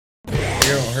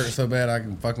It hurts so bad I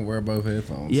can fucking wear both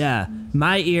headphones. Yeah.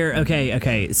 My ear,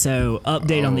 okay. So,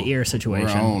 update on the ear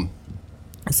situation. We're on.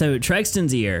 So,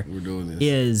 Trexton's ear We're doing this.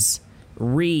 is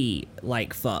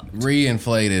fucked.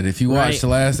 Reinflated. If you watched Right. the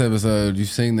last episode, you've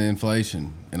seen the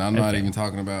inflation. And I'm not Okay. even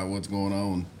talking about what's going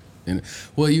on. And,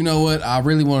 well, you know what? I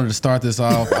really wanted to start this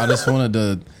off. I just wanted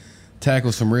to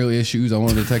tackle some real issues. I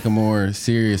wanted to take a more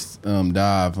serious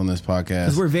dive on this podcast.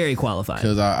 Because we're very qualified.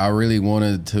 Because I really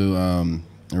wanted to,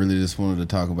 I really just wanted to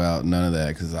talk about none of that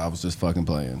because I was just fucking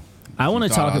playing. I want to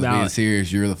talk being about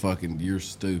serious. You're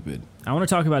stupid. I want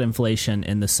to talk about inflation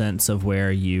in the sense of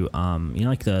where you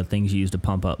like the things you use to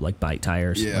pump up like bike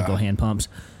tires, like little hand pumps.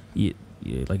 You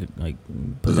like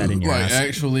put that in your ass.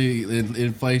 Actually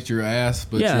inflate your ass,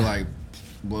 but you like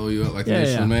blow you up like the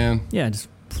Michelin Man. Yeah, just.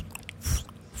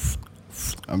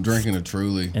 I'm drinking a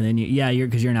Truly. And then you're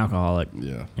because you're an alcoholic.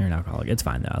 Yeah, you're an alcoholic. It's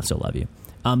fine though. I still love you.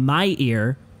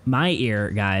 My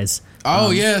ear, guys.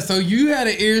 Yeah. So you had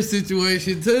an ear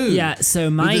situation too. Yeah. So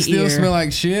my Does it still smell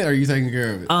like shit? Or are you taking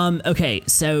care of it? Okay.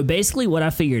 So basically, what I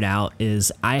figured out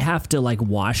is I have to like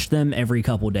wash them every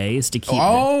couple days to keep.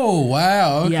 Oh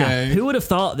wow. Okay. Yeah. Who would have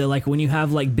thought that like when you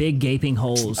have like big gaping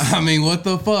holes? I mean, what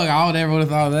the fuck? I never would have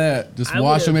thought of that. Just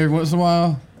wash them every once in a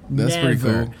while. That's pretty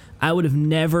cool. I would have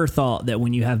never thought that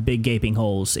when you have big gaping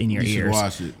holes in your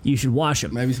ears, you should wash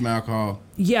them. Maybe some alcohol.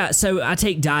 Yeah, so I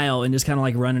take Dial and just kind of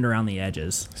like run it around the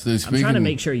edges. So I'm trying to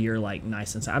make sure you're like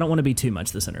nice and I don't want to be too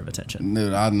much the center of attention.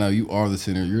 Dude, I know you are the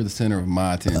center. You're the center of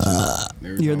my attention.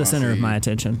 You're the center of my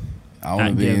attention. I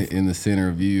want to be in the center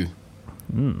of you.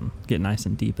 Get nice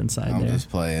and deep inside there. I'm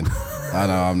just playing. I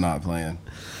know I'm not playing.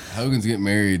 Hogan's getting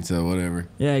married, so whatever.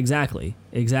 Yeah, exactly.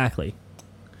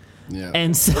 Yeah.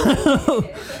 And so,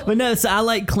 but no, so I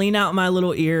like clean out my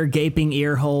little gaping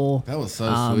ear hole. That was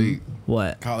so sweet.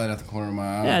 What? Caught that at the corner of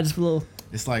my eye. Yeah, just a little.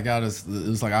 It's like it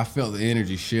was like I felt the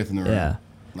energy shift in the room. Yeah.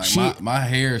 Like my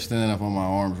hair is standing up on my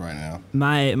arms right now.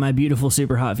 My beautiful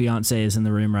super hot fiance is in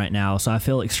the room right now, so I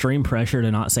feel extreme pressure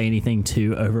to not say anything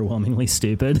too overwhelmingly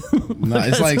stupid. No,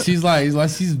 it's like she's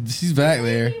back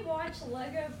there.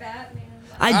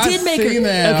 I did make her.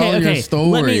 That on your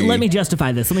story. Let me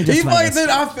justify this. Dude,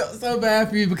 I felt so bad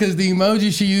for you because the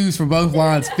emoji she used for both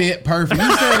lines fit perfect.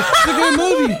 You said it's a good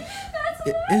movie.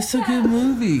 It's a good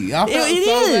movie. I felt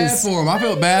so bad for him. I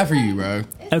felt bad for you, bro.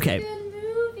 Okay.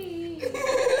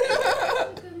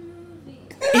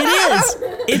 It is.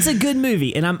 It's a good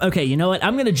movie, and I'm okay. You know what?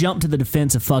 I'm gonna jump to the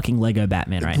defense of fucking Lego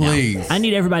Batman right now. Please. I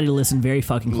need everybody to listen very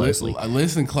fucking closely.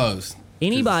 Listen close.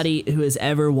 Anybody who has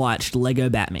ever watched Lego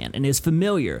Batman and is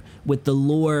familiar with the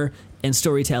lore and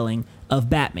storytelling of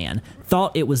Batman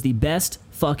thought it was the best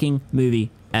fucking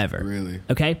movie ever. Really?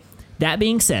 Okay? That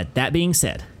being said,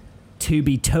 to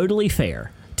be totally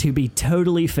fair,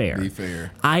 Be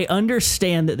fair. I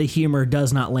understand that the humor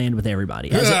does not land with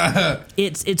everybody.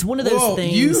 It's one of those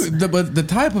things. But the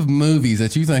type of movies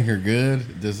that you think are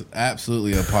good just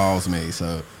absolutely appalls me.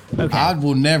 So I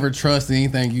will never trust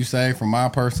anything you say from my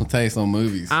personal taste on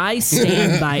movies. I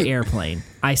stand by Airplane.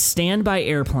 as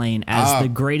the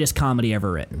greatest comedy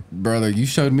ever written. Brother, you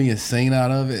showed me a scene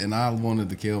out of it, and I wanted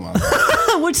to kill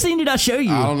myself. Which scene did I show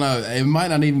you? I don't know. It might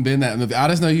not even been that movie. I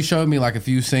just know you showed me like a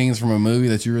few scenes from a movie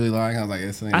that you really like. I was like,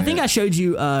 this thing. I think I showed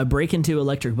you Break Into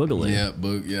Electric Boogaloo.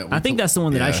 Yeah. I think that's the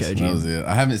one that I showed you. That was it.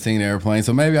 I haven't seen Airplane,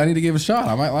 so maybe I need to give it a shot.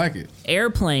 I might like it.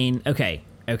 Airplane, okay.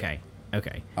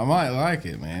 I might like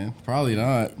it, man. Probably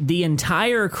not. The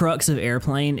entire crux of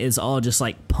Airplane is all just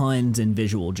like puns and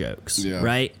visual jokes,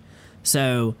 right?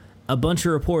 So a bunch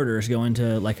of reporters go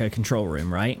into like a control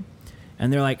room, right?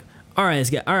 And they're like, all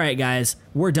right, guys,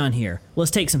 we're done here.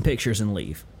 Let's take some pictures and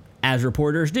leave. As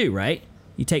reporters do, right?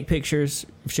 You take pictures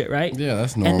of shit, right? Yeah,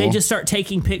 that's normal. And they just start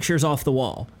taking pictures off the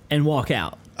wall and walk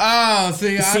out. Oh,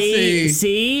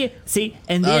 see.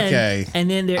 And then, okay. And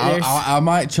then there's... I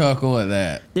might chuckle at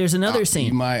that. There's another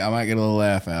scene. I might get a little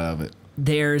laugh out of it.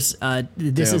 There's...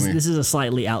 This is a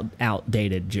slightly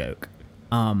outdated joke.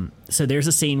 So there's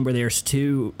a scene where there's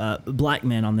two black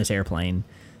men on this airplane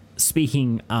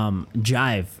speaking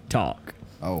jive talk.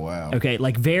 Oh, wow. Okay,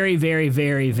 like very, very,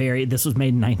 very, very... This was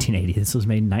made in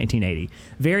 1980.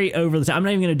 Very over the top. I'm not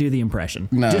even going to do the impression.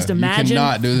 No, just imagine, you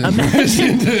cannot do the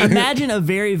impression. Imagine a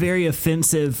very, very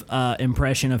offensive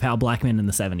impression of how black men in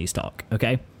the 70s talk,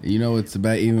 okay? You know it's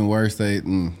about even worse. They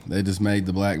just made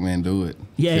the black man do it.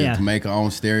 Yeah. To make their own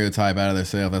stereotype out of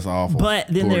themselves. That's awful. But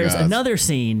then Poor there's guys. another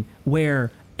scene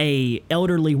where a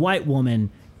elderly white woman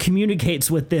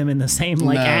communicates with them in the same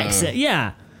accent.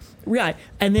 Yeah. Right.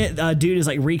 And then dude is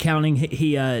like recounting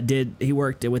he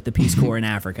worked with the Peace Corps in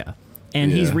Africa.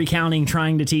 And he's recounting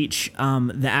trying to teach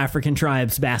the African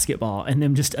tribes basketball and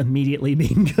them just immediately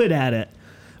being good at it.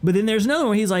 But then there's another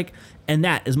one where he's like, and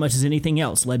that, as much as anything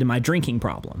else, led to my drinking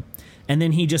problem. And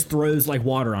then he just throws like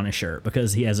water on his shirt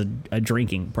because he has a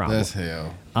drinking problem. That's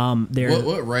hell.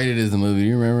 What rated is the movie? Do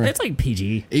you remember? It's like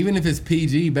PG. Even if it's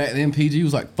PG, back then PG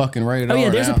was like fucking rated R. Oh yeah,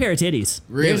 R there's now. a pair of titties.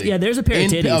 Really? There's a pair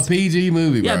of titties. A PG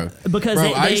movie, bro. Yeah, because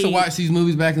I used to watch these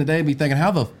movies back in the day and be thinking,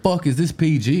 how the fuck is this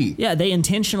PG? Yeah, they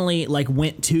intentionally like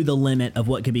went to the limit of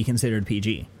what could be considered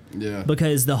PG. Yeah.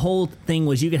 Because the whole thing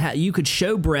was you could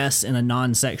show breasts in a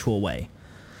non-sexual way.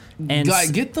 And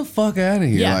like, get the fuck out of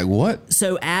here. Yeah. Like, what?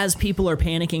 So as people are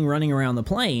panicking running around the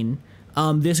plane,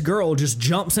 this girl just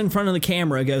jumps in front of the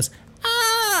camera, goes,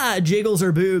 ah, jiggles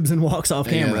her boobs and walks off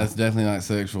camera. Yeah, that's definitely not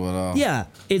sexual at all. Yeah.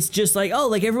 It's just like, oh,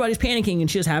 like everybody's panicking and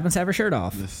she just happens to have her shirt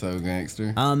off. That's so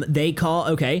gangster. They call,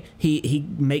 okay, he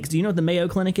makes, do you know what the Mayo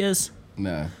Clinic is?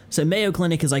 No. So Mayo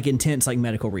Clinic is like intense like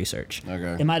medical research.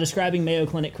 Okay. Am I describing Mayo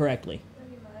Clinic correctly?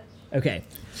 Pretty much. Okay.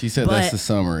 She said that's the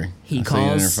summary. He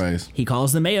calls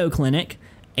the Mayo Clinic,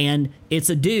 and it's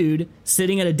a dude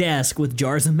sitting at a desk with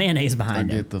jars of mayonnaise behind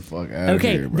him. Get the fuck out of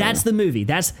here, bro. That's the movie.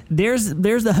 There's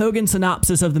the Hogan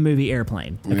synopsis of the movie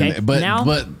Airplane. Okay,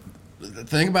 but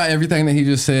think about everything that he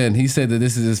just said. He said that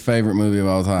this is his favorite movie of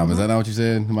all time. Is that not what you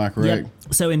said? Am I correct?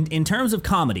 Yep. So in terms of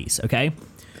comedies, okay,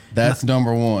 that's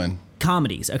number one.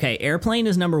 Comedies, okay. Airplane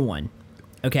is number one.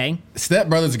 Okay. Step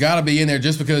Brothers got to be in there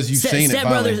just because you've seen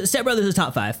it. Step Brothers is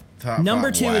top 5. Number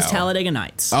 2 is Talladega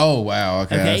Nights. Oh wow,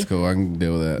 okay, that's cool. I can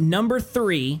deal with that. Number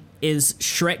 3 is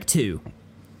Shrek 2.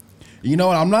 You know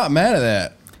what? I'm not mad at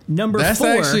that. Number 4. That's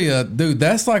actually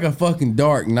that's like a fucking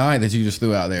Dark Knight that you just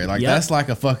threw out there. Like that's like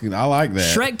a fucking. I like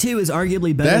that. Shrek 2 is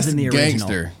arguably better than the original.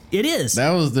 Gangster. It is.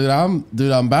 That was I'm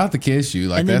about to kiss you.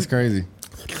 Like that's crazy.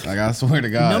 Like, I swear to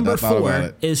God. Number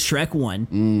 4 is Shrek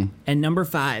 1. And number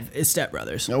 5 is Step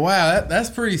Brothers. Oh, wow, that's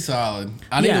pretty solid.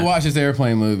 I need to watch this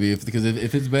Airplane movie because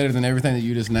if it's better than everything that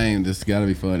you just named, it's got to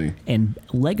be funny. And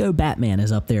Lego Batman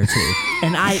is up there too.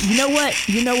 And you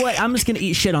know what? I'm just gonna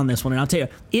eat shit on this one, and I'll tell you,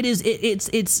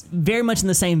 it's very much in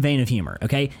the same vein of humor.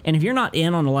 Okay, and if you're not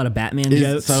in on a lot of Batman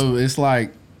jokes, so it's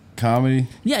like comedy.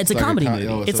 Yeah, it's a comedy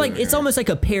movie. It's almost like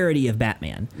a parody of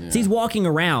Batman. Yeah. So he's walking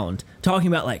around talking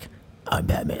about like, I'm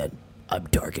Batman. I'm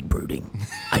dark and brooding.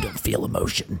 I don't feel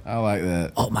emotion. I like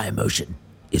that. All my emotion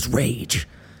is rage.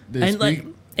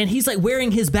 And he's like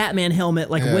wearing his Batman helmet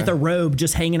with a robe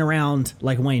just hanging around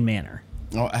like Wayne Manor.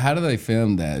 Oh, how do they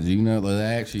film that? Do you know? They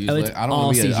actually use I don't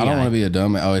want to be a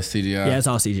dumb. Oh, it's CGI. Yeah, it's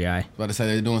all CGI. About to say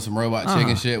they're doing some robot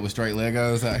chicken shit with straight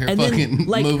Legos out here, and fucking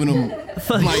then, moving them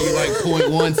like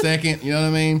 0.1 second. You know what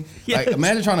I mean? Yes. Like,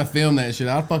 imagine trying to film that shit.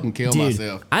 I'd fucking kill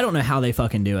myself. I don't know how they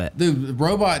fucking do it. Dude,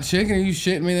 robot chicken? Are you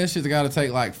shitting me? That shit's got to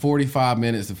take like 45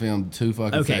 minutes to film 2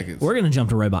 fucking seconds. We're gonna jump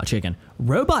to Robot Chicken.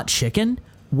 Robot Chicken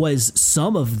was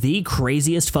some of the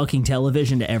craziest fucking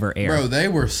television to ever air. Bro, they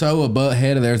were so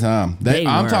ahead of their time.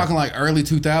 I'm talking like early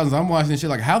 2000s. I'm watching this shit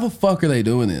like, how the fuck are they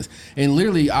doing this? And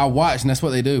literally, I watch, and that's what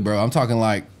they do, bro. I'm talking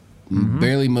like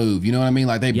barely move. You know what I mean?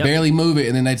 Like, they barely move it,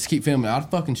 and then they just keep filming. I'd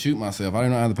fucking shoot myself. I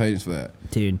don't have the patience for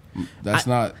that. Dude. That's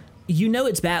not... You know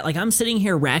it's bad. Like, I'm sitting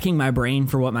here racking my brain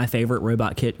for what my favorite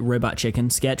Robot Chicken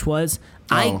sketch was.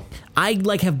 I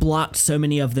like have blocked so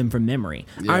many of them from memory.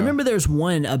 Yeah. I remember there's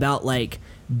one about like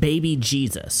baby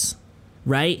Jesus,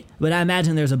 right? But I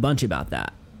imagine there's a bunch about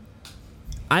that.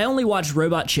 I only watched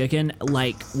Robot Chicken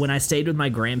like when I stayed with my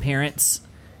grandparents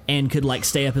and could like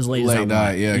stay up as late as I wanted. Late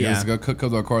night, yeah. Because it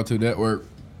comes on Cartoon Network.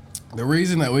 The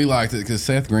reason that we liked it because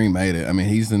Seth Green made it. I mean,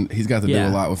 he's got to do a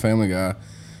lot with Family Guy.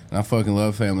 And I fucking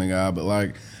love Family Guy, but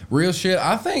like real shit,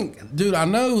 I think, dude, I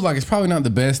know like it's probably not the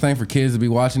best thing for kids to be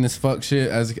watching this fuck shit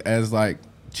as like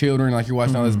children, like you're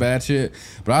watching all this bad shit.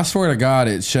 But I swear to God,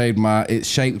 it shaped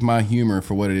my humor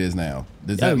for what it is now.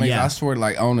 Does that make sense? I swear to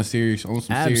like on some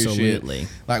serious shit.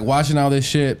 Like watching all this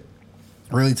shit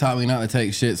really taught me not to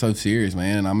take shit so serious,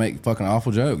 man. And I make fucking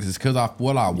awful jokes. It's because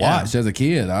what I watched as a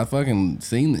kid. I fucking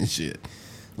seen this shit.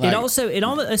 Like, it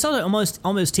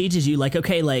almost teaches you like,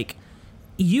 okay, like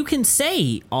you can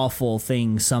say awful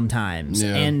things sometimes,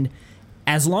 and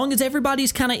as long as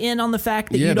everybody's kind of in on the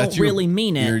fact that you don't really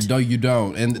mean it. No, you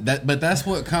don't. But that's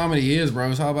what comedy is,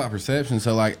 bro. It's all about perception.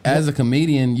 So, like, as a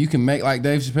comedian, you can make, like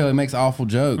Dave Chappelle makes awful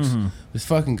jokes. It's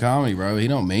fucking comedy, bro. He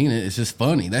don't mean it. It's just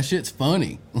funny. That shit's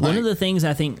funny. One of the things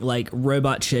I think, like,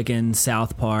 Robot Chicken,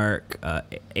 South Park,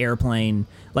 Airplane,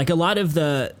 like, a lot of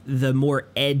the more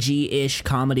edgy-ish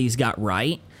comedies got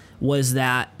right was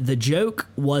that the joke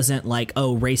wasn't like,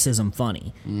 oh, racism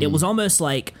funny. It was almost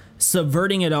like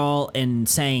subverting it all and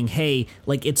saying, hey,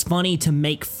 like, it's funny to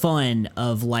make fun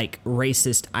of, like,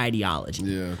 racist ideology.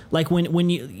 Yeah. Like, when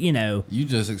you know... You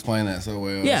just explained that so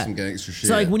well. Yeah. Some gangster shit.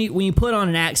 So, like, when you put on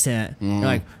an accent, you're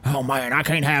like, oh, man, I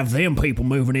can't have them people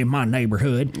moving in my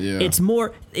neighborhood. Yeah.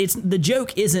 The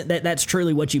joke isn't that that's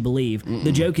truly what you believe.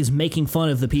 The joke is making fun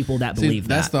of the people that believe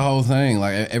that. That's the whole thing.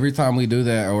 Like, every time we do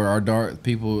that, or our dark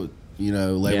people...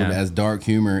 labeled as dark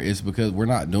humor, it's because we're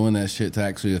not doing that shit to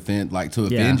actually offend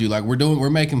you. Like, we're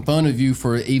making fun of you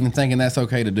for even thinking that's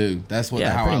okay to do. That's how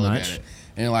I look at it.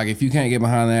 And like, if you can't get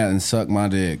behind that, then suck my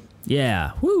dick.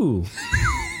 Yeah. Woo.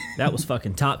 That was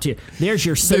fucking top tier. There's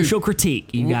your social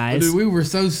critique, you guys. Dude, we were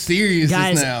so serious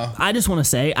guys, just now. I just want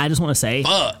to say,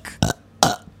 fuck.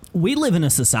 We live in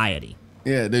a society.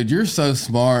 Yeah, dude, you're so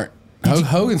smart.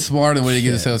 Hogan's smarter than what he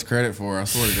gives himself credit for. I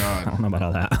swear to God. I don't know about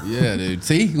all that. Yeah, dude.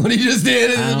 See what he just did?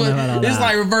 It's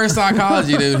like reverse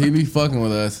psychology, dude. He be fucking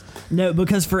with us. No,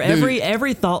 because for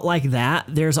every thought like that,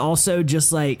 there's also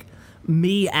just like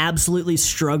me absolutely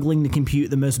struggling to compute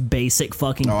the most basic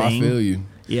fucking thing. I feel you.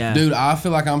 Yeah. Dude, I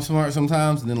feel like I'm smart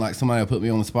sometimes, and then like somebody will put me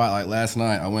on the spot. Like last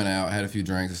night, I went out, had a few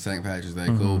drinks at St. Patrick's Day.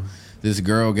 Cool. This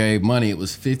girl gave money. It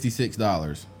was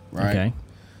 $56, right? Okay.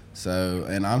 So,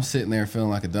 and I'm sitting there feeling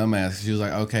like a dumbass. She was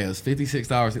like, okay, it was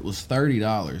 $56. It was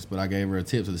 $30, but I gave her a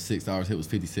tip for the $6. It was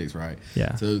 $56, right?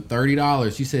 Yeah. So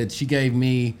 $30. She said she gave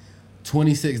me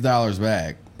 $26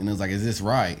 back. And I was like, is this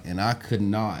right? And I could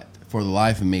not, for the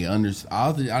life of me, I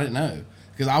didn't know.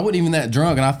 Because I wasn't even that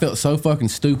drunk, and I felt so fucking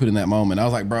stupid in that moment. I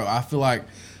was like, bro, I feel like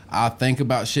I think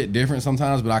about shit different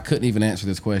sometimes, but I couldn't even answer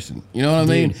this question. You know what I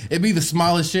mean? It'd be the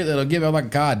smallest shit that'll give me. I'm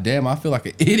like, God damn, I feel like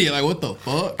an idiot. Like, what the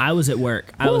fuck? I was at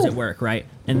work, right?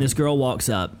 And this girl walks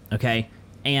up, okay?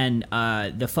 And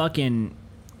the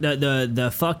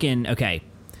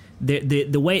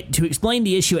way to explain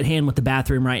the issue at hand with the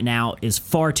bathroom right now is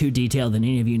far too detailed than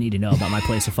any of you need to know about my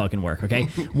place of fucking work, okay?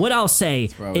 What I'll say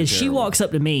is terrible. She walks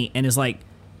up to me and is like,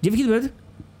 do you have a key to the bathroom?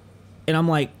 And I'm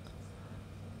like,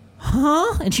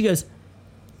 huh? And she goes,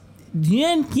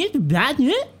 yeah,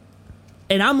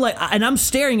 and I'm like, and I'm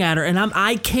staring at her, and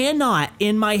I cannot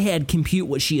in my head compute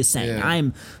what she is saying. Yeah.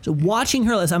 I'm so watching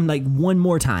her. I'm like, one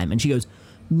more time, and she goes,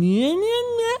 dude,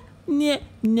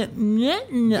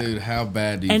 how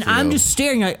bad do you and feel? I'm just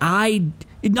staring at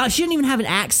she didn't even have an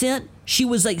accent. She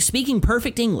was like speaking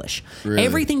perfect English. Really?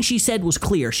 Everything she said was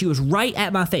clear. She was right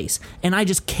at my face, and I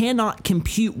just cannot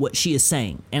compute what she is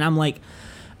saying. And I'm like,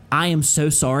 I am so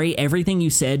sorry. Everything you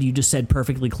just said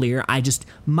perfectly clear.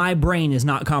 My brain is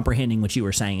not comprehending what you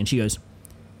were saying. And she goes,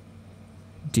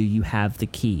 do you have the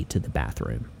key to the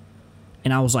bathroom?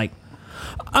 And I was like,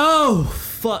 oh,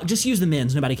 fuck. Just use the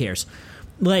men's. Nobody cares.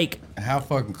 Like, how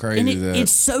fucking crazy is that?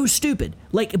 It's so stupid.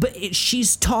 Like, but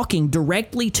she's talking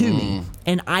directly to me,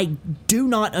 and I do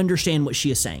not understand what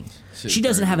she is saying. She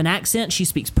doesn't have an accent. She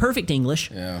speaks perfect English.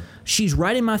 Yeah. She's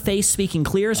right in my face, speaking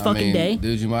clear as fucking day.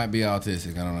 Dude, you might be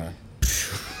autistic. I don't know.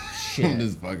 Shit. I'm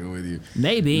just fucking with you.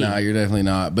 Maybe. No, you're definitely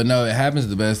not. But no, it happens to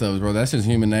the best of us, bro. That's just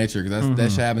human nature. Cause that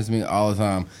shit happens to me all the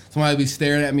time. Somebody be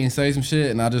staring at me and say some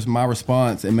shit, and my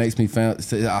response, it makes me I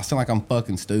sound like I'm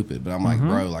fucking stupid. But I'm like,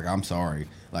 bro, like, I'm sorry.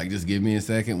 Like, just give me a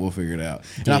second, we'll figure it out.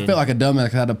 Dude. And I felt like a dumbass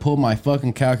because I had to pull my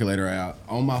fucking calculator out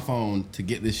on my phone to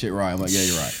get this shit right. I'm like, yeah,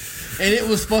 you're right. And it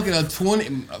was fucking a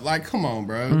 20. Like, come on,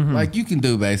 bro. Like, you can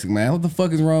do basic, man. What the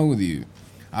fuck is wrong with you?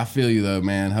 I feel you, though,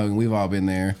 man. Hogan, we've all been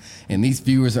there. And these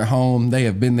viewers at home, they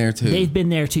have been there, too. They've been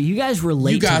there, too. You guys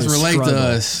relate to the struggle. You guys relate to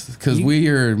us because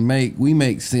we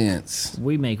make sense.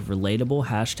 We make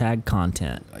relatable #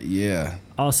 content. Yeah.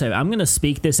 Also, I'm going to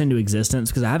speak this into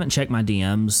existence because I haven't checked my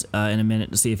DMs in a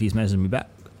minute to see if he's messaging me back.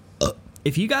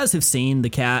 If you guys have seen the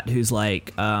cat who's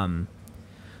like,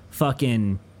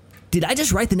 fucking... Did I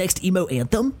just write the next emo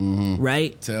anthem?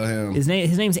 Right? Tell him. His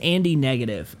name's Andy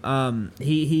Negative.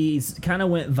 He's kind of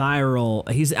went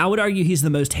viral. I would argue he's the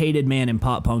most hated man in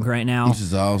pop punk right now. Which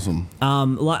is awesome.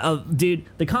 Dude,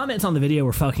 the comments on the video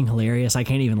were fucking hilarious. I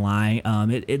can't even lie.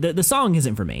 The song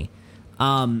isn't for me.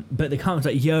 But the comments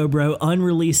like, yo, bro,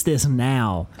 unrelease this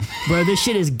now. Bro, this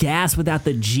shit is gas without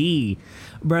the G.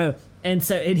 Bro. And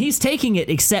he's taking it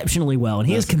exceptionally well, and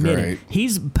he is committed. Great.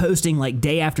 He's posting like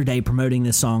day after day promoting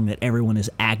this song that everyone is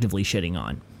actively shitting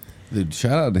on. Dude,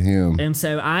 shout out to him. And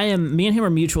so me and him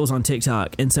are mutuals on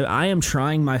TikTok, and so I am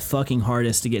trying my fucking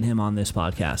hardest to get him on this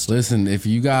podcast. Listen, if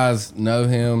you guys know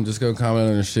him, just go comment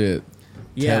on his shit.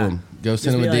 Yeah. Tell him. Go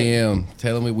send him a DM.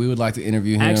 Tell him we would like to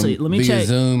interview him. Actually, let me check.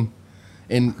 Zoom.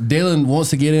 and Dylan wants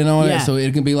to get in on it, so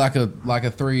it can be like a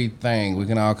 3 thing. We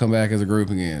can all come back as a group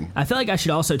again. I feel like I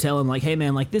should also tell him, like, hey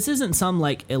man, like this isn't some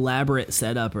like elaborate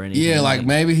setup or anything. Yeah, like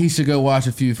maybe he should go watch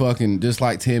a few fucking just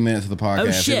like 10 minutes of the podcast.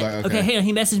 Oh shit! Like, okay, hang on.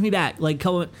 He messaged me back. Like,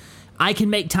 I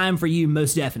can make time for you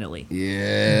most definitely.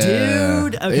 Yeah,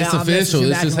 dude. Okay, it's official.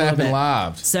 This just happened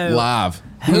live. So live.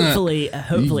 Hopefully,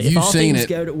 if all things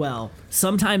go well,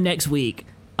 sometime next week,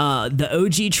 the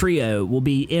OG trio will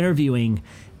be interviewing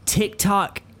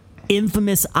TikTok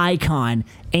infamous icon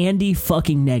Andy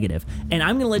fucking Negative, and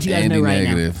I'm gonna let you guys know right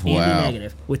now. Andy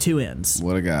Negative with 2 N's.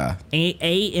 What a guy.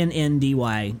 ANNDY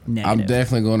Negative. I'm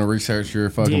definitely going to research your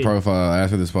fucking profile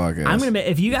after this podcast. I'm gonna.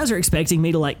 If you guys are expecting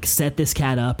me to like set this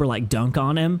cat up or like dunk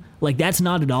on him, like that's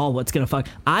not at all what's gonna fuck.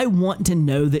 I want to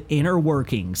know the inner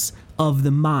workings of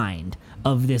the mind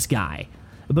of this guy,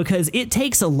 because it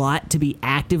takes a lot to be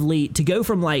actively to go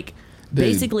from like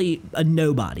basically a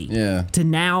nobody to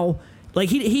now. Like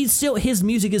he's still, his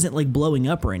music isn't like blowing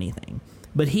up or anything,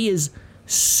 but he is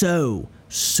so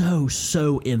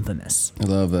infamous. I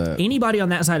love that. Anybody on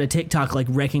that side of TikTok like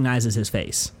recognizes his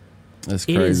face. That's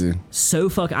crazy. It is so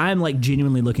I'm like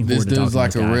genuinely looking forward to talking to this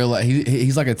like guy. a real,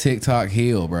 he's like a TikTok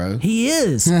heel, bro. He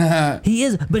is. He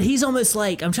is, but he's almost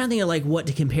like, I'm trying to think of like what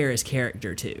to compare his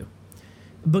character to,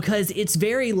 because it's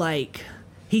very like.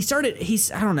 I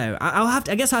don't know. I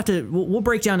guess I'll have to. We'll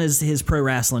break down his pro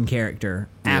wrestling character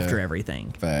after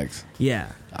everything. Facts.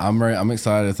 Yeah. I'm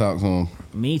excited to talk to him.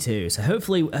 Me too. So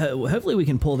hopefully we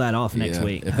can pull that off next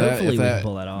week. Hopefully we can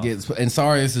pull that off. And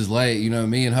sorry this is late. You know,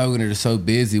 me and Hogan are just so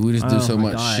busy. We just do so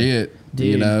much shit. Dude.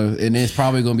 You know, and it's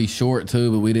probably going to be short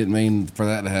too, but we didn't mean for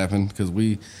that to happen because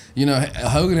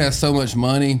Hogan has so much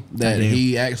money that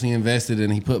he actually invested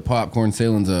and he put popcorn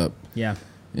ceilings up. Yeah.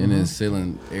 In his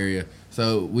ceiling area.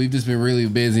 So we've just been really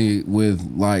busy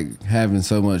with like having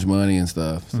so much money and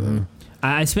stuff. So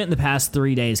I spent the past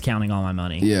 3 days counting all my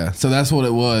money. Yeah, so that's what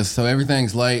it was. So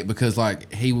everything's late because like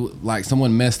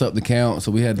someone messed up the count,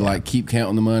 so we had to like keep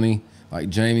counting the money. Like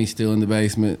Jamie's still in the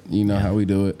basement. You know how we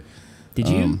do it. Did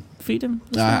you feed him?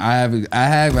 I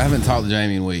haven't talked to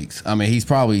Jamie in weeks. I mean, he's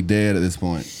probably dead at this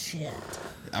point. Shit.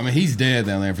 I mean, he's dead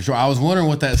down there for sure. I was wondering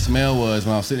what that smell was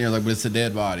when I was sitting there, like, but it's a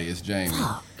dead body. It's Jamie.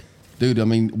 Fuck. Dude, I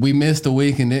mean, we missed a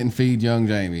week and didn't feed young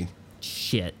Jamie.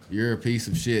 Shit. You're a piece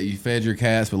of shit. You fed your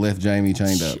cats but left Jamie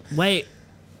chained up. Wait,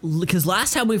 because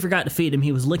last time we forgot to feed him,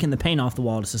 he was licking the paint off the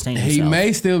wall to sustain himself. He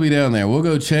may still be down there. We'll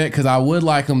go check because I would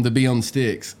like him to be on the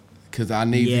sticks because I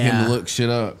need him to look shit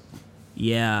up.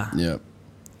 Yeah. Yep.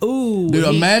 Ooh. Dude,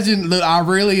 I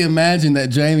really imagine that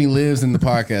Jamie lives in the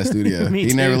podcast studio.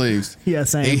 He never leaves. Yeah,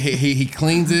 same. He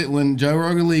cleans it when Joe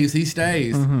Rogan leaves. He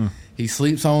stays. He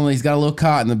sleeps on. He's got a little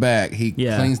cot in the back. He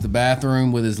cleans the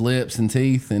bathroom with his lips and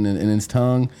teeth and his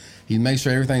tongue. He makes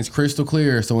sure everything's crystal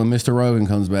clear. So when Mr. Rogan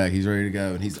comes back, he's ready to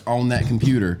go. And he's on that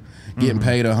computer, getting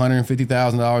paid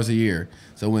 $150,000 a year.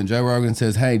 So when Joe Rogan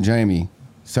says, "Hey, Jamie,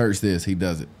 search this," he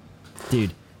does it.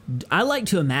 Dude, I like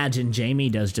to imagine Jamie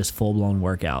does just full blown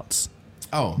workouts.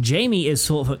 Oh, Jamie is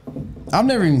full. I've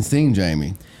never even seen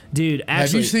Jamie. Dude, actually,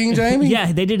 have you seen Jamie?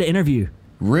 Yeah, they did an interview.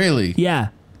 Really? Yeah.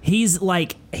 He's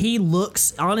like, he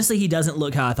looks, honestly, he doesn't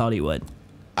look how I thought he would.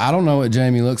 I don't know what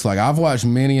Jamie looks like. I've watched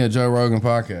many a Joe Rogan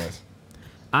podcast.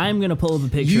 I'm going to pull up a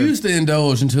picture. You used to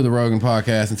indulge into the Rogan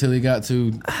podcast until he got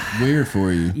too weird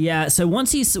for you. Yeah, so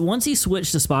once he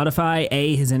switched to Spotify,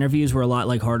 his interviews were a lot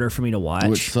like harder for me to watch.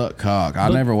 Which sucked cock. I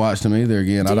never watched him either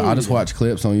again. I just watch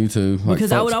clips on YouTube. Like,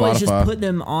 because I would always Spotify. just put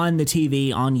them on the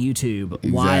TV on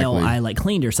YouTube while I like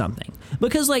cleaned or something.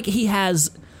 Because like he has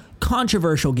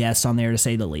controversial guests on there to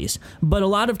say the least. But a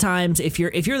lot of times if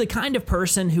you're the kind of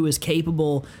person who is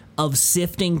capable of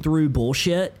sifting through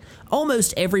bullshit,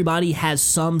 almost everybody has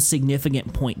some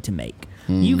significant point to make.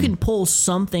 You can pull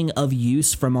something of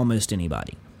use from almost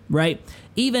anybody, right?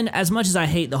 Even as much as I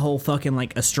hate the whole fucking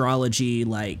like astrology,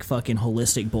 like fucking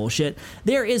holistic bullshit,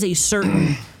 there is a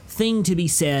certain thing to be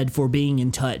said for being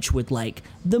in touch with like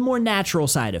the more natural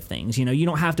side of things. You know, you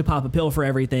don't have to pop a pill for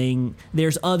everything.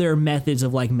 There's other methods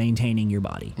of like maintaining your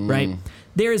body, right?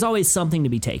 There is always something to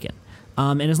be taken.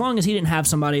 And as long as he didn't have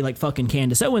somebody like fucking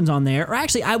Candace Owens on there, or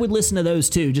actually I would listen to those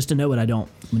too just to know what I don't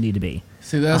need to be.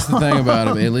 See, that's the thing about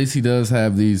him. At least he does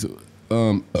have these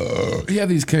he have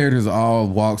these characters of all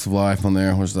walks of life on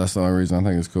there, which that's the only reason I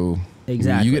think it's cool.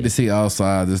 Exactly. You get to see all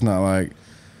sides. It's not like,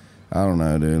 I don't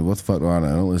know, dude. What the fuck do I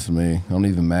know? Don't listen to me. I don't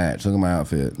even match. Look at my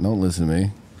outfit. Don't listen to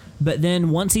me. But then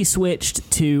once he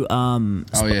switched to oh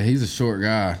yeah, he's a short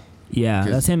guy. Yeah,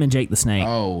 that's him and Jake the Snake.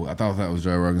 Oh, I thought that was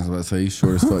Joe Rogan. I was about to say he's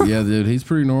short as fuck. Yeah, dude, he's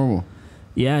pretty normal.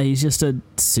 Yeah, he's just a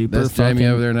super. That's Jamie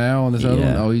over there now on this other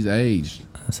one. Oh, he's aged.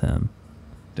 That's him.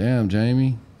 Damn,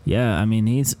 Jamie. Yeah, I mean,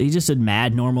 he's just a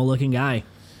mad, normal-looking guy.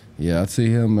 Yeah, I'd see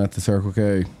him at the Circle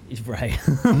K. Right.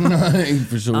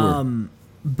 For sure.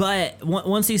 But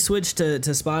once he switched to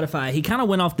Spotify, he kind of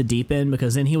went off the deep end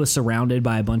because then he was surrounded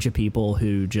by a bunch of people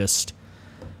who just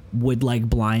would like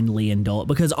blindly indulge.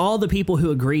 Because all the people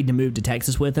who agreed to move to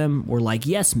Texas with him were like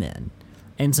yes men.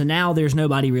 And so now there's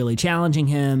nobody really challenging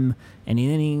him. And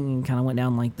then he kind of went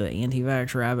down like the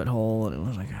anti-vax rabbit hole. And it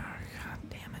was like, oh, God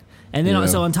damn it. And then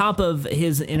so on top of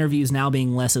his interviews now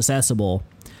being less accessible,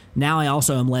 now I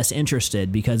also am less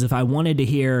interested because if I wanted to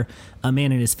hear a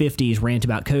man in his 50s rant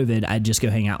about COVID, I'd just go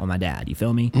hang out with my dad. You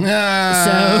feel me?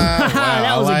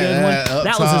 That was a good one.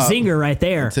 That was a zinger right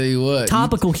there. I'll tell you what.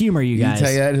 Topical humor, you guys. You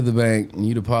take that to the bank and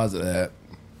you deposit that.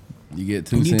 You get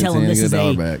 2 and cents you tell him and this you is get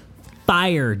a $1 back.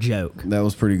 Fire joke. That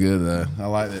was pretty good, though. I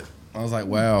liked it. I was like,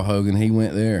 wow, Hogan, he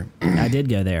went there. I did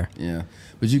go there. Yeah.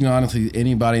 But you can honestly,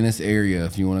 anybody in this area,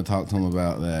 if you want to talk to him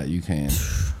about that, you can.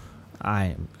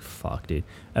 Fuck, dude.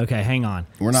 Okay, hang on.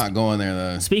 We're not going there,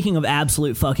 though. Speaking of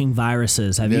absolute fucking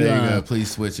viruses, there you go.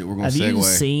 Please switch it. We're going to segue. Have you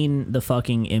seen the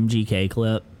fucking MGK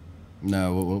clip?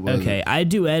 No. What was it? I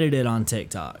do edit it on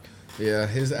TikTok. Yeah,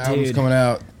 his album's coming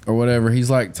out or whatever. He's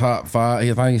like top 5.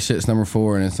 I think his shit's number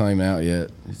 4 and it's not even out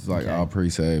yet. He's like all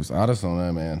pre-saves. I just don't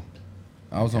know, man.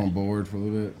 I was on board for a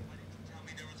little bit.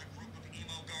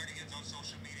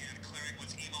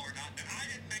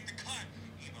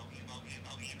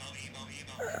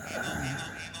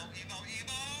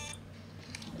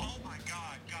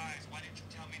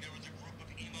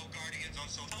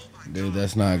 Dude,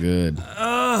 that's not good.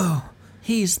 Oh,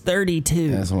 he's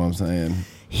 32. That's what I'm saying.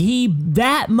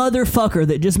 That motherfucker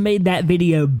that just made that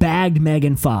video bagged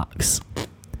Megan Fox.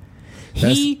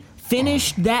 He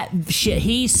finished that shit.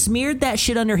 He smeared that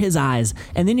shit under his eyes.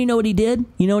 And then you know what he did?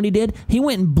 He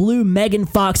went and blew Megan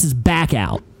Fox's back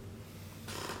out.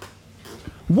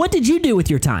 What did you do with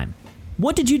your time?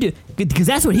 What did you do? Because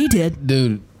that's what he did.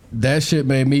 Dude, that shit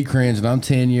made me cringe, and I'm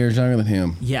 10 years younger than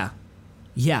him. Yeah.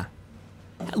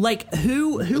 Like,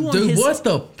 who Dude, what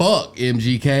the fuck,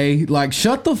 MGK? Like,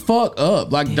 shut the fuck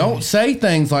up. Like, don't say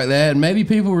things like that, and maybe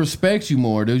people respect you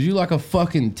more, dude. You like a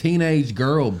fucking teenage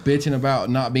girl bitching about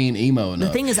not being emo enough.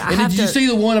 The thing is, did you see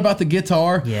the one about the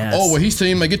guitar? Yes. Oh, well, he's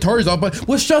saying my guitar's off, but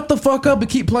well, shut the fuck up and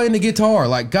keep playing the guitar.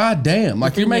 Like, goddamn.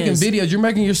 Like, you're making videos. You're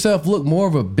making yourself look more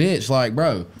of a bitch. Like,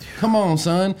 bro, come on,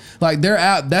 son. Like, they're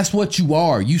out. That's what you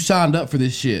are. You signed up for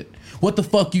this shit. What the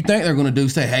fuck you think they're going to do?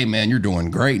 Say, hey, man, you're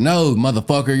doing great. No,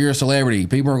 motherfucker, you're a celebrity.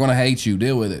 People are going to hate you.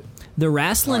 Deal with it. The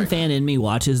wrestling fan in me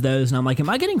watches those, and I'm like, am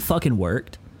I getting fucking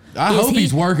worked? I hope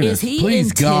he's working us. Please, God. Is he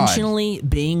intentionally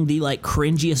being the, like,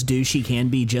 cringiest douche he can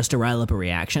be just to rile up a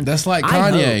reaction? That's like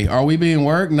Kanye. Are we being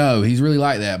worked? No, he's really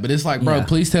like that. But it's like, bro,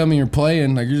 please tell me you're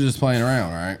playing. Like, you're just playing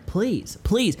around, right? Please.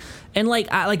 And,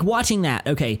 like, I like watching that.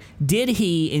 Okay, did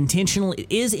he intentionally...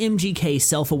 Is MGK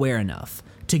self-aware enough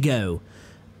to go...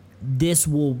 This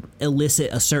will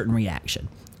elicit a certain reaction.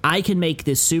 I can make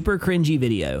this super cringy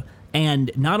video,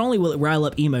 and not only will it rile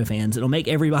up emo fans, it'll make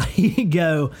everybody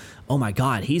go, oh my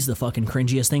God, he's the fucking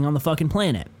cringiest thing on the fucking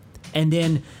planet. And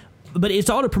then, but it's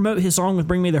all to promote his song with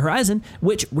Bring Me the Horizon,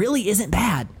 which really isn't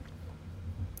bad.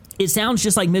 It sounds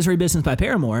just like Misery Business by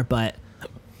Paramore, but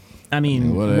I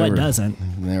mean, what doesn't?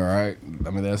 Yeah, right. I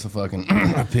mean, that's a fucking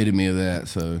epitome of that.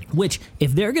 So, which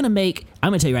if they're gonna make, I'm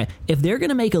gonna tell you right, if they're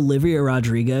gonna make Olivia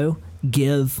Rodrigo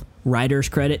give writer's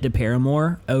credit to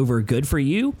Paramore over Good For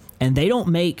You, and they don't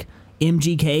make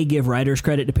MGK give writer's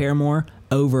credit to Paramore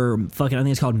over fucking, I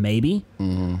think it's called Maybe.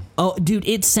 Mm-hmm. Oh, dude,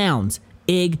 it sounds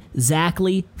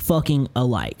exactly fucking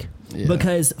alike. Yeah,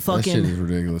 because fucking that shit is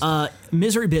ridiculous.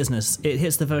 Misery Business, it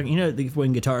hits the fucking, you know,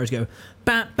 when guitars go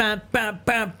bam, bam, bam,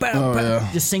 bam, bam,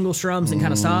 bam, just single strums and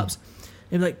kind of stops.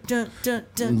 And like dun, dun,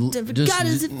 dun, dun, God,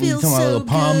 does it feel so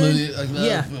good? Like,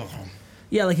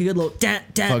 yeah, like a good little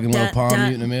fucking little palm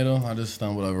mute in the middle. I just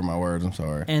stumbled over my words. I'm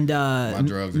sorry. And my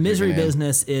drugs are Misery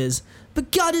Business is,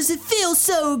 but God, does it feel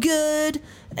so good?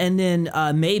 And then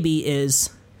Maybe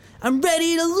is, I'm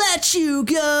ready to let you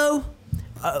go.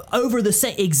 Over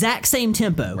the exact same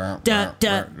tempo.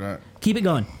 Keep it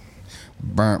going.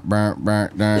 God,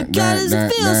 does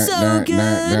it feel so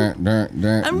good?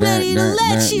 I'm ready to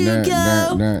let you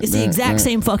go. It's the exact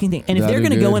same fucking thing. And if they're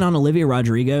going to go in on Olivia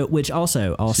Rodrigo, which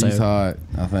also she's hot,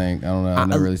 I think. I don't know. I've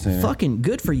never really seen her. Fucking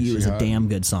Good For You is a damn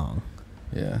good song.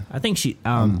 Yeah. I think she...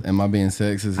 am I being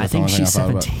sexist? I think she's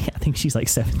 17. I think she's like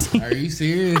 17. Are you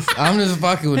serious? I'm just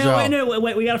fucking with y'all.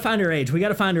 Wait. We got to find her age.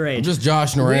 I'm just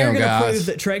joshing around, guys. We're going to prove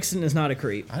that Trexton is not a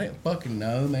creep. I didn't fucking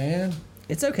know, man.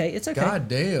 It's okay. God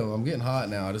damn. I'm getting hot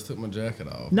now. I just took my jacket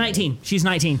off. 19. She's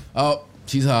 19. Oh,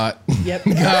 She's hot. Yep.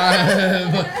 God,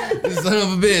 son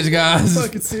of a bitch, guys.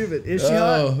 Fucking stupid. Is she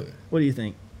hot? What do you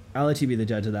think? I'll let you be the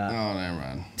judge of that. Oh, never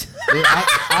mind.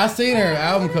 I seen her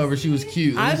album cover. She was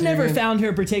cute. I've never found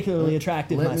her particularly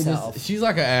attractive myself. She's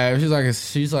like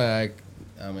she's like.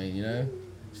 I mean, you know,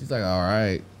 she's like all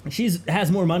right. She's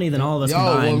has more money than all of us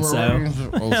combined.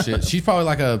 Oh shit. She's probably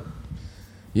like a.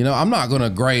 You know, I'm not gonna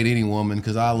grade any woman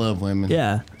because I love women.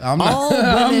 Yeah. I'm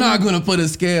not gonna put a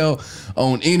scale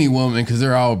on any woman because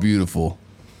they're all beautiful.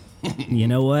 You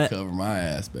know what? Cover my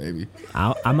ass, baby.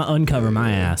 I'm gonna uncover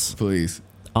my ass. Please.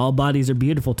 All bodies are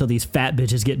beautiful till these fat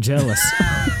bitches get jealous.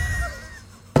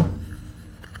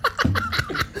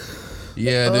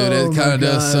 Yeah, dude, it kind of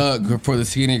does suck for the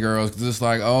skinny girls because it's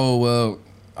like, oh well,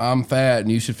 I'm fat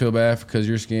and you should feel bad because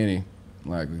you're skinny.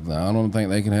 Like, I don't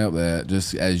think they can help that,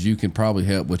 just as you can probably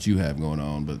help what you have going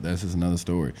on, but that's just another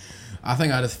story. I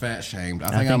think I just fat shamed. I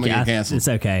think I'm gonna get canceled. It's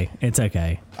okay. It's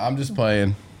okay. I'm just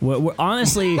playing.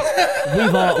 Honestly,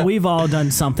 we've all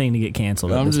done something to get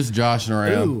canceled. I'm just joshing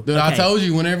around. Ooh, dude, okay. I told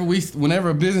you, whenever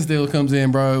a business deal comes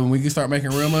in, bro, and we can start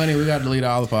making real money, we got to delete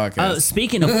all the podcasts.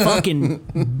 Speaking of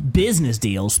fucking business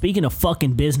deals,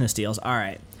 all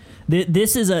right.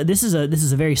 This is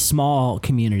a very small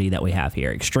community that we have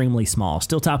here, extremely small.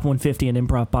 Still top 150 in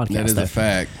improv podcast. That is a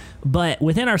fact. But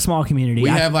within our small community, we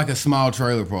have like a small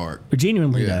trailer park.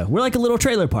 Genuinely though, we're like a little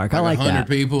trailer park. I like 100 that.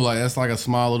 people, like that's like a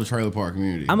small little trailer park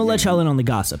community. I'm gonna let y'all in on the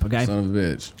gossip, okay? Son of a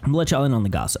bitch. I'm gonna let y'all in on the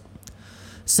gossip.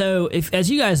 So, as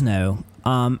you guys know,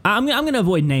 I'm gonna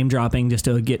avoid name dropping just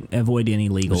to avoid any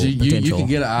legal potential. You can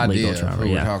get an idea of what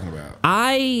we're talking about.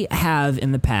 I have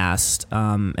in the past,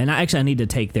 and I need to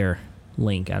take their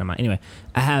link out of my. Anyway,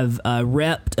 I have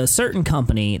repped a certain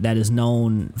company that is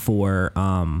known for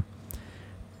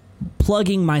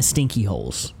plugging my stinky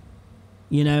holes.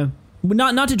 You know,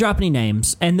 not to drop any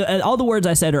names, and all the words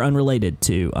I said are unrelated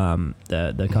to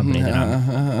the company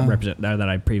that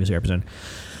I previously represented.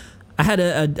 I had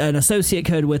an associate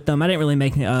code with them. I didn't really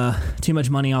make too much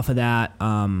money off of that.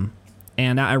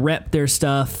 And I repped their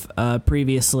stuff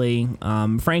previously.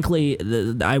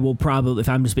 Frankly, I will probably, if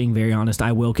I'm just being very honest,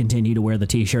 I will continue to wear the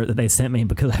T-shirt that they sent me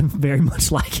because I very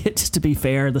much like it. Just to be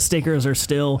fair, the stickers are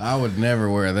still. I would never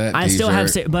wear that. I still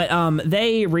have, but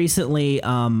they recently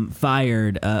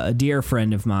fired a dear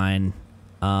friend of mine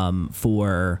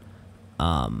for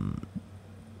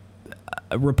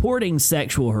reporting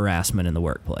sexual harassment in the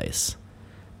workplace.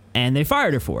 And they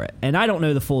fired her for it. And I don't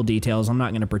know the full details. I'm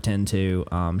not going to pretend to.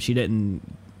 She didn't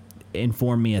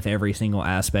inform me of every single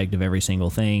aspect of every single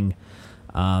thing.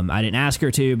 I didn't ask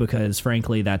her to because,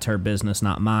 frankly, that's her business,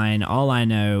 not mine. All I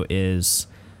know is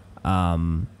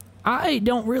I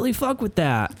don't really fuck with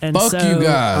that. And fuck so, you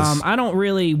guys. I don't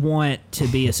really want to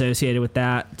be associated with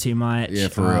that too much. Yeah,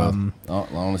 for real.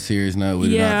 On a serious note, we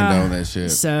do not condone that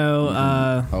shit.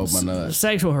 So, hold my nuts.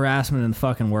 Sexual harassment in the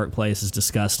fucking workplace is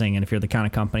disgusting. And if you're the kind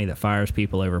of company that fires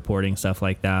people over reporting stuff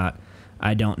like that,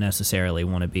 I don't necessarily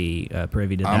want to be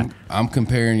privy to that. I'm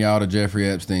comparing y'all to Jeffrey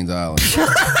Epstein's island.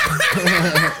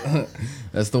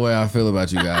 That's the way I feel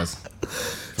about you guys.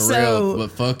 For real.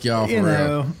 But fuck y'all for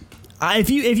real.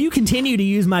 If you continue to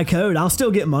use my code, I'll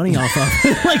still get money off of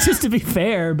it. Like, just to be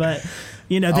fair, but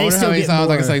you know, they still get more.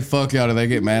 I can say fuck y'all. Do they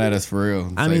get mad at us for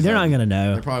real? I mean, they're not gonna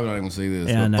know. They're probably not even gonna see this.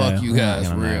 Yeah, but fuck you guys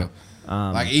for real.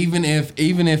 Like even if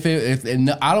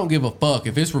I don't give a fuck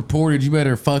if it's reported, you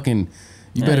better fucking.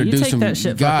 You better do some. That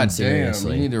shit God damn,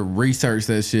 you need to research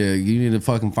that shit. You need to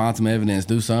fucking find some evidence.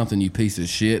 Do something, you piece of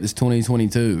shit. It's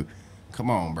 2022. Come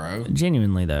on, bro.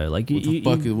 Genuinely though, like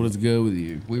what is good with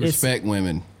you? We respect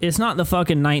women. It's not the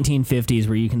fucking 1950s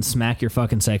where you can smack your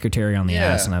fucking secretary on the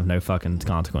ass and have no fucking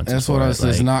consequences. That's what I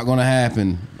said. It's not going to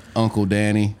happen, Uncle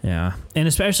Danny. Yeah, and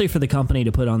especially for the company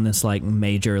to put on this like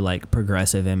major like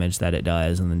progressive image that it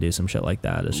does, and then do some shit like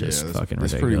that is just fucking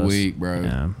ridiculous. That's pretty weak, bro.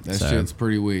 Yeah, that shit's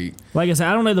pretty weak. Like I said,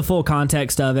 I don't know the full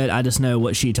context of it. I just know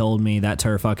what she told me. That's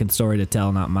her fucking story to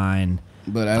tell, not mine.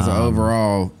 But as an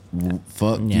overall,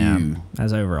 fuck you.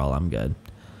 As overall, I'm good.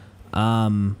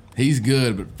 He's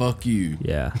good, but fuck you.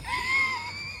 Yeah.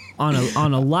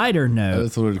 on a lighter note.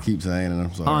 That's what I keep saying, and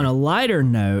I'm sorry. On a lighter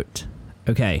note,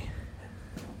 okay.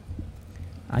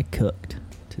 I cooked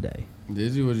today.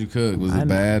 Did you? What did you cook? Was it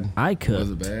bad? I cooked.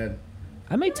 Was it bad?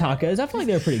 I made tacos. I feel like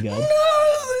they were pretty good. No,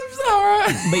 it's all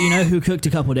right. But you know who cooked a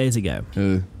couple days ago?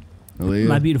 Who? Aaliyah?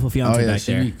 My beautiful fiance back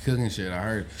there. She be cooking shit, I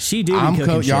heard. She do be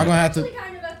cooking shit. Y'all gonna have to. I'm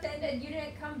kind of offended you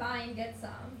didn't come by and get some.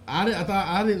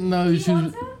 I didn't know she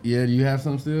was. Yeah, do you have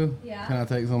some still? Yeah. Can I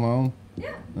take some home?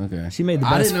 Yeah. Okay. She made the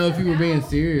best. I didn't know if you were being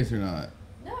serious or not.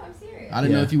 No, I'm serious. I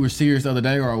didn't know if you were serious the other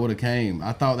day or I would have came.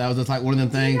 I thought that was just like one of them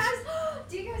things.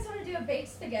 Do you guys want to do a baked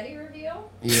spaghetti spaghetti review?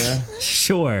 Yeah.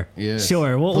 Sure. Yes.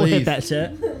 Sure. We'll hit that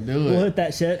shit. Do it. We'll hit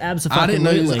that shit. Absolutely. I didn't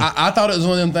know. I thought it was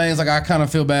one of them things. Like, I kind of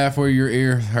feel bad for your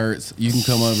ear hurts. You can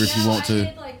come over if you want to. I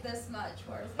did like this much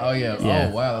worse. Oh yeah.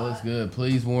 Oh wow, that looks good.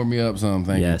 Please warm me up some.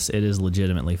 Thank you. Yes, it is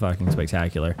legitimately fucking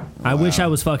spectacular. Wow. I wish I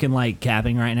was fucking like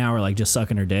capping right now or like just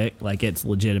sucking her dick. Like, it's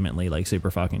legitimately like super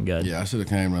fucking good. Yeah, I should have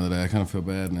came the other day. I kind of feel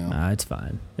bad now. Nah, it's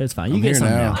fine. It's fine. You get some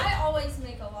now. I always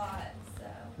make a lot.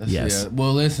 So. Yes. Yeah.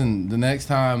 Well, listen. The next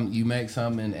time you make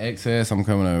something in excess, I'm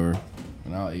coming over,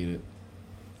 and I'll eat it.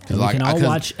 And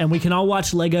we can all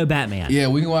watch Lego Batman. Yeah,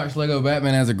 we can watch Lego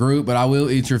Batman as a group, but I will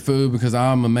eat your food because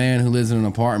I'm a man who lives in an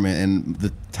apartment, and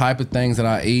the type of things that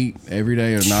I eat every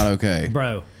day are not okay.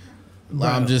 Bro.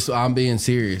 I'm being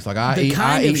serious. Like, I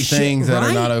eat things that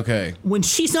are not okay. When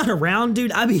she's not around,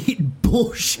 dude, I be eating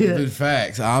bullshit. Dude,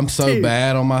 facts. I'm so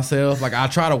bad on myself. Like, I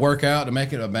try to work out to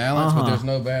make it a balance, but there's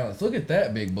no balance. Look at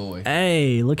that big boy.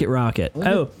 Hey, look at Rocket.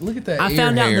 Look at that. I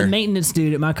found out the maintenance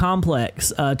dude at my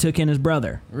complex took in his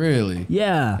brother. Really?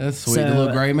 Yeah. That's sweet. The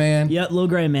little gray man? Yep, little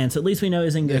gray man. So at least we know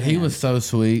he's in good hands. He was so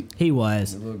sweet. He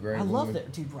was. The little gray I love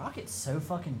that. Dude, Rocket's so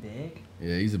fucking big.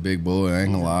 Yeah, he's a big boy. I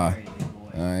ain't gonna lie.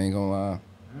 I ain't gonna lie.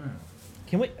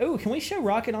 Can we show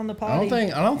Rocket on the potty?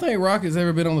 I don't think Rocket's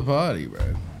ever been on the potty, bro.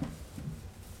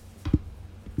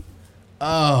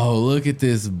 Oh, look at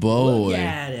this boy. Look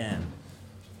at him.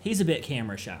 He's a bit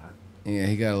camera shy. Yeah,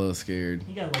 he got a little scared.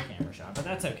 He got a little camera shy, but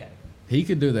that's okay. He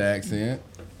could do the accent.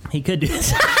 He could do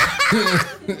this.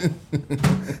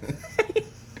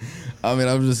 I mean,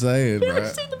 I'm just saying, bro. You ever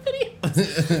seen the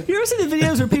videos? You ever seen the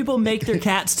videos where people make their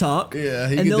cats talk? Yeah,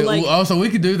 he could do like, also, we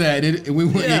could do that. And we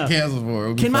wouldn't get canceled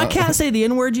for it. Can my cat say the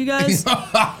N-word, you guys?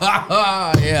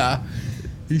 Yeah.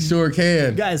 He sure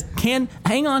can. Guys,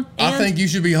 hang on. I think you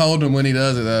should be holding him when he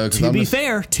does it, though. To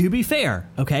be fair,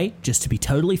 okay? Just to be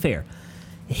totally fair.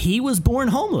 He was born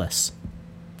homeless.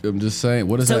 I'm just saying.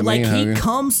 What does that mean,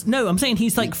 Hogan? I'm saying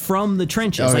he's like from the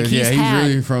trenches. Oh, like he's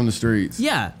really from the streets.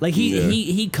 Yeah, like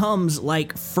he comes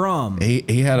like from.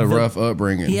 He had a rough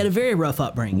upbringing. He had a very rough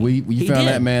upbringing. We found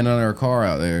that man under a car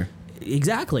out there.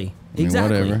 Exactly. I mean,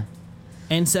 whatever.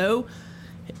 And so,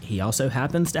 he also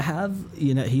happens to have,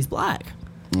 he's black.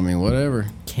 I mean, whatever.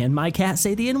 Can my cat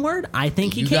say the N-word? I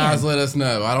think he can. You guys let us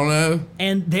know. I don't know.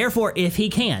 And therefore,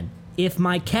 if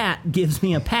my cat gives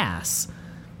me a pass,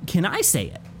 can I say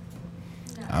it?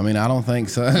 I mean, I don't think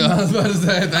so. I was about to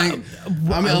say,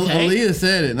 Aaliyah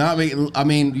said it, not me. I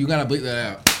mean, you gotta bleep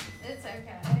that out. It's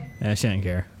okay. Yeah, she didn't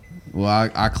care.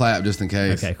 Well, I clapped just in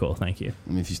case. Okay, cool. Thank you. I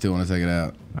mean, if you still want to take it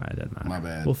out. All right, doesn't matter. My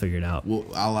bad. We'll figure it out. Well,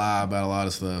 I lie about a lot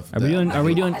of stuff. Are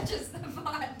we doing? Just the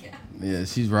podcast. Yeah,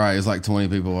 she's right. It's like 20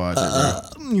 people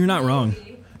watching. You're not wrong.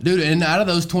 Dude, and out of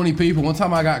those 20 people, one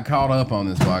time I got caught up on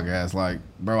this podcast. Like,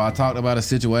 bro, I talked about a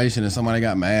situation and somebody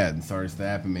got mad and started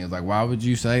snapping me. I was like, why would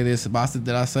you say this? Did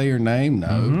I say your name? No.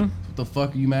 Mm-hmm. What the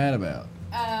fuck are you mad about?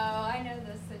 Oh, I know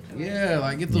this situation. Yeah,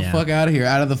 like, get the fuck out of here.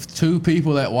 Out of the 2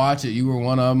 people that watch it, you were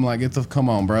one of them. Like, come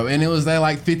on, bro. And it was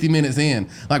like 50 minutes in.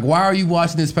 Like, why are you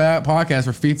watching this podcast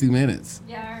for 50 minutes?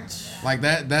 Yeah. Like,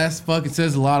 that's fucking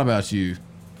says a lot about you.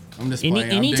 I'm just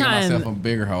playing. I'm digging myself a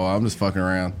bigger hole. I'm just fucking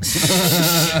around. You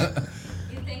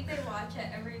think they watch it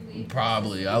every week?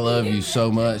 Probably. I love you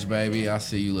so much, baby. I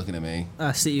see you looking at me.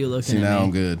 I see you looking at me. See, now I'm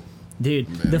good. Dude,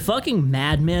 the fucking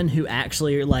madmen who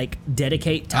actually like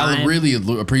dedicate time. I really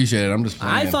appreciate it. I'm just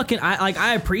playing.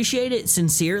 I appreciate it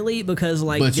sincerely because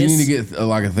like. But you need to get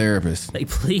like a therapist. Like,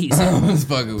 please,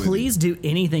 please do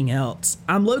anything else.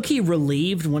 I'm low key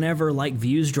relieved whenever like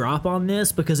views drop on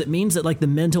this because it means that like the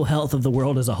mental health of the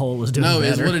world as a whole is doing better. No,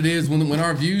 it's what it is. When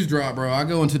our views drop, bro, I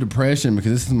go into depression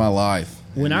because this is my life.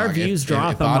 When our views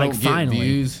drop, if I'm like,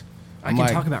 finally. I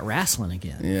can talk about wrestling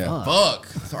again. Yeah, fuck.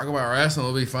 Talk about wrestling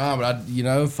will be fine, but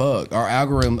fuck. Our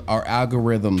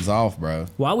algorithm's off, bro.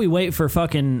 While we wait for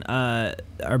fucking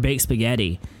our baked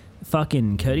spaghetti,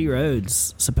 fucking Cody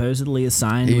Rhodes supposedly is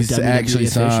signed with WWE. He's actually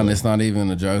signed. It's not even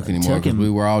a joke anymore because we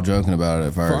were all joking about it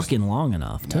at first. Fucking long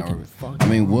enough.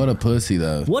 What a pussy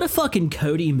though. What a fucking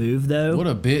Cody move though. What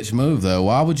a bitch move though.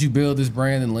 Why would you build this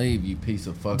brand and leave, you piece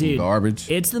of fucking garbage?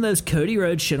 It's the most Cody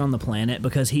Rhodes shit on the planet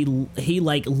because he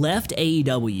like left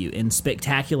AEW in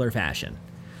spectacular fashion.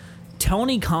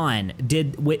 Tony Khan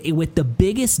did with the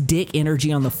biggest dick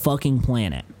energy on the fucking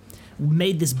planet.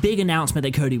 made this big announcement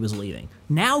that Cody was leaving.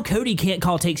 Now Cody can't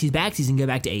call takesies backsies and go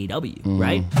back to AEW,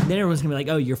 right? Then everyone's gonna be like,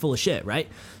 oh, you're full of shit, right?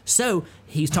 So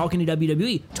he's talking to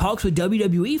WWE. Talks with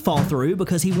WWE fall through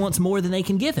because he wants more than they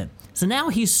can give him. So now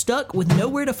he's stuck with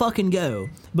nowhere to fucking go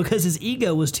because his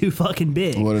ego was too fucking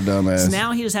big. What a dumbass. So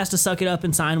now he just has to suck it up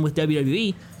and sign with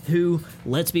WWE, who,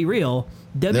 let's be real,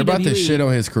 WWE, they're about to shit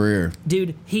on his career.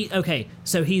 Dude,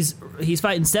 so he's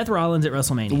fighting Seth Rollins at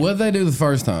WrestleMania. What'd they do the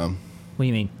first time? What do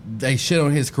you mean? They shit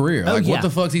on his career. Oh, like, yeah. what the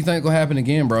fuck do you think will happen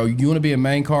again, bro? You want to be a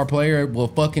main card player? Well,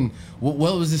 fucking, what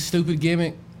was this stupid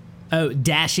gimmick? Oh,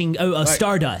 dashing. Oh, like,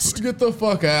 Stardust. Get the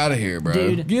fuck out of here, bro.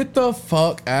 Dude. Get the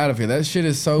fuck out of here. That shit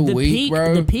is so weak,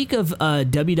 bro. The peak of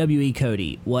WWE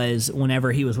Cody was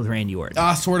whenever he was with Randy Orton.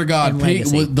 I swear to God, peak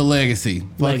was the Legacy.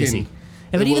 Legacy.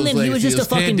 But even then, he was just a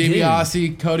fucking Ted dude.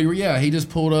 DiBiase, Cody, yeah, he just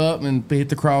pulled up and hit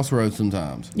the crossroads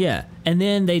sometimes. Yeah, and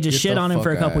then they just shit on him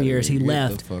for a couple years. He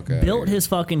left, built his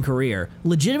fucking career,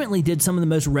 legitimately did some of the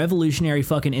most revolutionary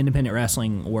fucking independent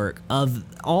wrestling work of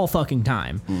all fucking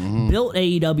time. Built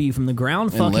AEW from the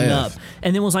ground fucking up,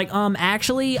 and then was like,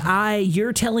 actually,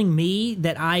 you're telling me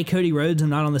that I, Cody Rhodes, am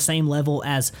not on the same level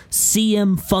as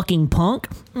CM fucking Punk?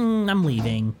 I'm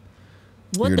leaving.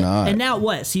 You're not. And now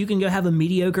what? So you can go have a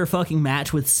mediocre fucking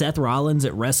match with Seth Rollins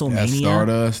at WrestleMania? At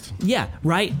Stardust. Yeah,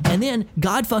 right? And then,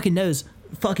 God fucking knows,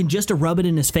 fucking just to rub it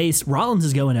in his face, Rollins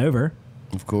is going over.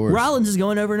 Of course. Rollins is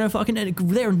going over. No fucking.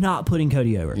 They're not putting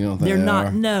Cody over. You don't think they're they not.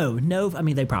 are? No. I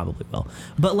mean, they probably will.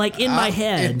 But like in my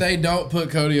head, if they don't put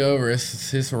Cody over,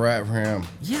 it's a wrap for him.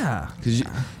 Yeah. Because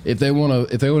if they want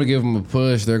to give him a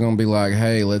push, they're gonna be like,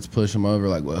 hey, let's push him over.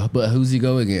 Like, well, but who's he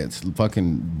go against?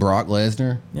 Fucking Brock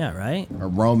Lesnar? Yeah. Right. Or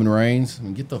Roman Reigns? I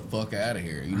mean, get the fuck out of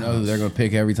here. You know who they're gonna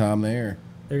pick every time there.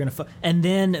 They're gonna. And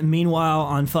then meanwhile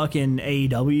on fucking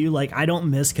AEW, like I don't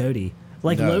miss Cody.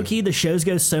 Like, no. Low-key, the shows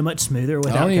go so much smoother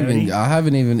without Cody. They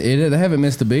haven't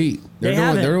missed a beat. They're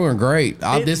doing great.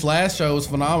 This last show was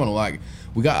phenomenal. Like,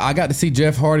 I got to see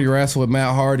Jeff Hardy wrestle with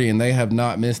Matt Hardy, and they have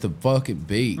not missed a fucking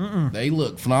beat. They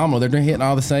look phenomenal. They're hitting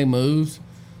all the same moves.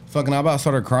 Fucking, I about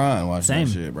started crying watching that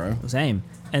shit, bro. Same.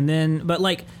 And then, but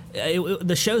like,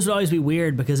 the shows would always be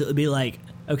weird because it would be like,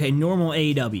 okay, normal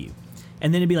AEW.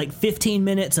 And then it'd be like 15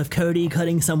 minutes of Cody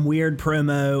cutting some weird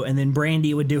promo, and then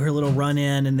Brandy would do her little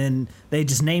run-in, and then they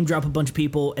just name drop a bunch of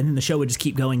people, and then the show would just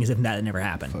keep going as if that never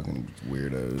happened. Fucking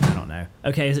weirdos. I don't know.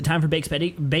 Okay, is it time for Bake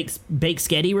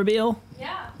Sketty reveal?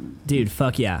 Yeah. Dude,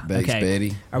 fuck yeah. Bake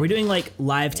Sketty. Are we doing like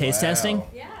live taste testing?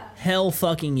 Yeah. Hell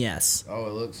fucking yes. Oh,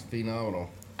 it looks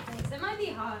phenomenal. Thanks. It might be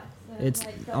hot. So It's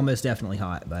almost definitely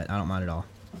hot, but I don't mind at all.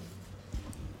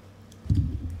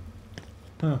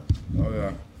 Huh. Oh,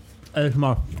 yeah. Hey, come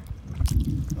on.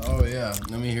 Oh, yeah.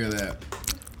 Let me hear that.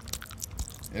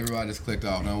 Everybody just clicked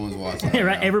off. No one's watching.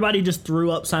 Right? Everybody just threw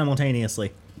up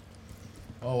simultaneously.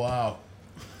 Oh, wow.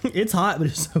 It's hot, but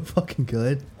it's so fucking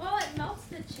good. Well, it melts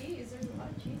the cheese. There's a lot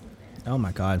of cheese in there. Oh,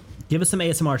 my God. Give us some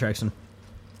ASMR, Trexton.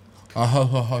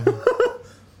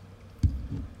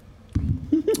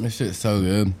 This shit's so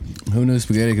good. Who knew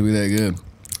spaghetti could be that good?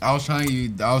 I was trying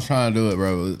to do it,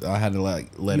 bro. I had to let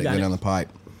it go down the pipe.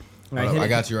 All right, I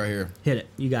got you right here. Hit it.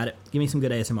 You got it. Give me some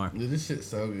good ASMR. Dude, this shit's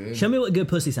so good. Show me what good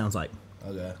pussy sounds like.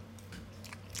 Okay.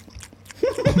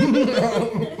 Get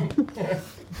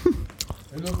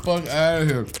the fuck out of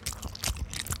here.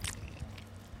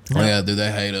 Oh, yeah, dude,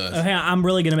 they hate us. Okay, I'm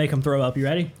really going to make them throw up. You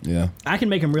ready? Yeah. I can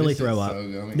make them really throw up. So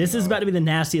good. This is about to be the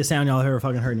nastiest sound y'all have ever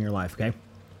fucking heard in your life, okay?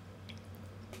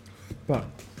 But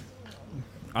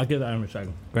I'll give that in a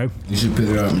second, okay? You should pick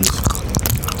it up and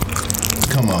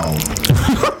just... Come on.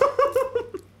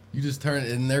 You just turn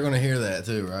it, and they're going to hear that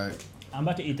too, right? I'm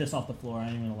about to eat this off the floor. I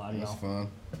ain't even going to lie to y'all. That's fun.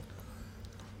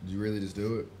 Did you really just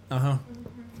do it? Uh-huh.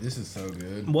 This is so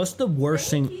good. What's the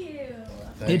worst thing?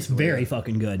 Thanks, it's very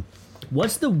fucking good.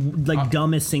 What's the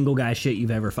dumbest single guy shit you've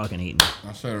ever fucking eaten?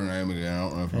 I said her name again. I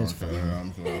don't know if I'm saying her.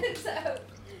 I'm sorry.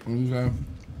 What you say?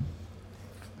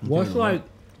 What's like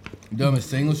dumbest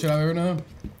single shit I've ever done?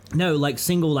 No, like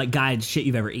single like guy shit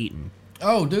you've ever eaten.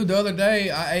 Oh, dude, the other day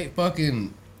I ate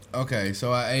fucking... Okay,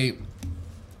 so I ate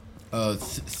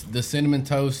the cinnamon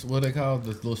toast, what they call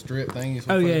the little strip thingies?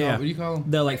 Oh, yeah. What do you call them?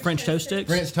 The like French toast sticks?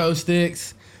 French toast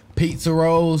sticks, pizza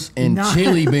rolls, and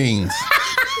chili beans.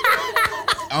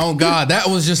 Oh, God, that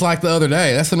was just like the other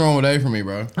day. That's a normal day for me,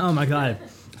 bro. Oh, my God.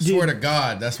 Swear to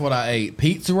God, that's what I ate.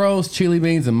 Pizza rolls, chili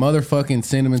beans, and motherfucking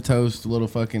cinnamon toast, little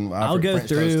fucking... I'll go French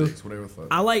through... toast sticks, whatever the fuck.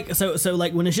 I like... So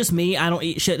like, when it's just me, I don't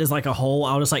eat shit as like a whole.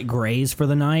 I'll just like graze for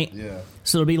the night. Yeah.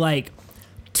 So it'll be like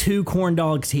 2 corn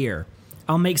dogs here.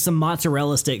 I'll make some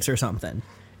mozzarella sticks or something.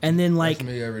 And then like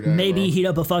me every day, maybe bro. heat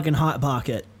up a fucking Hot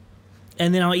Pocket.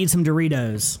 and then I'll eat some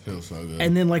Doritos. Feels so good.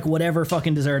 And then like whatever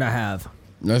fucking dessert I have.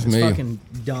 That's it's me. Fucking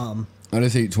dumb. I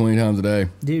just eat 20 times a day.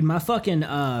 Dude, my fucking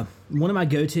one of my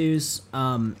go-tos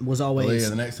was always. Well, yeah,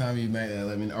 the next time you make that,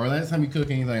 let me know. Or the next time you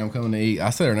cook anything, I'm coming to eat. I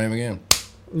said her name again.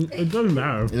 It doesn't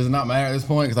matter. It does not matter at this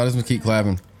point because I just gonna keep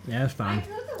clapping. Yeah, that's fine. I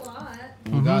cook a lot.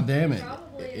 Well, God damn it.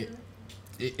 Probably.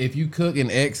 If you cook in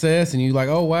excess and you like,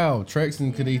 oh wow,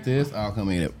 Trexton could eat this, I'll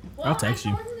come eat it. Well, I'll text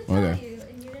you. Okay.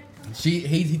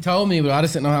 He told me, but I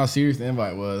just didn't know how serious the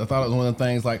invite was. I thought it was one of the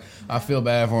things like I feel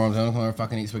bad for him. So I'm gonna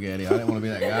fucking eat spaghetti. I didn't want to be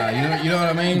that guy. You know what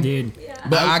I mean, dude? Yeah.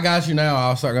 But I got you now.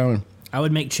 I'll start going. I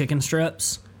would make chicken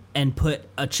strips and put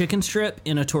a chicken strip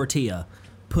in a tortilla,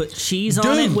 put cheese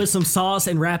on it with some sauce,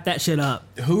 and wrap that shit up.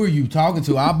 Who are you talking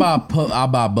to? I buy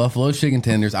buffalo chicken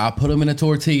tenders. I put them in a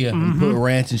tortilla and put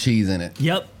ranch and cheese in it.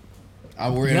 Yep.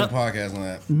 We're in the podcast on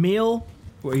that. Meal.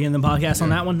 We're in the podcast on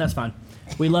that one. That's fine.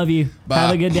 We love you. Bye.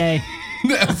 Have a good day.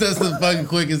 That's the fucking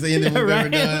quickest ending we've ever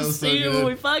done. That was so See you good. when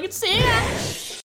we fucking see it.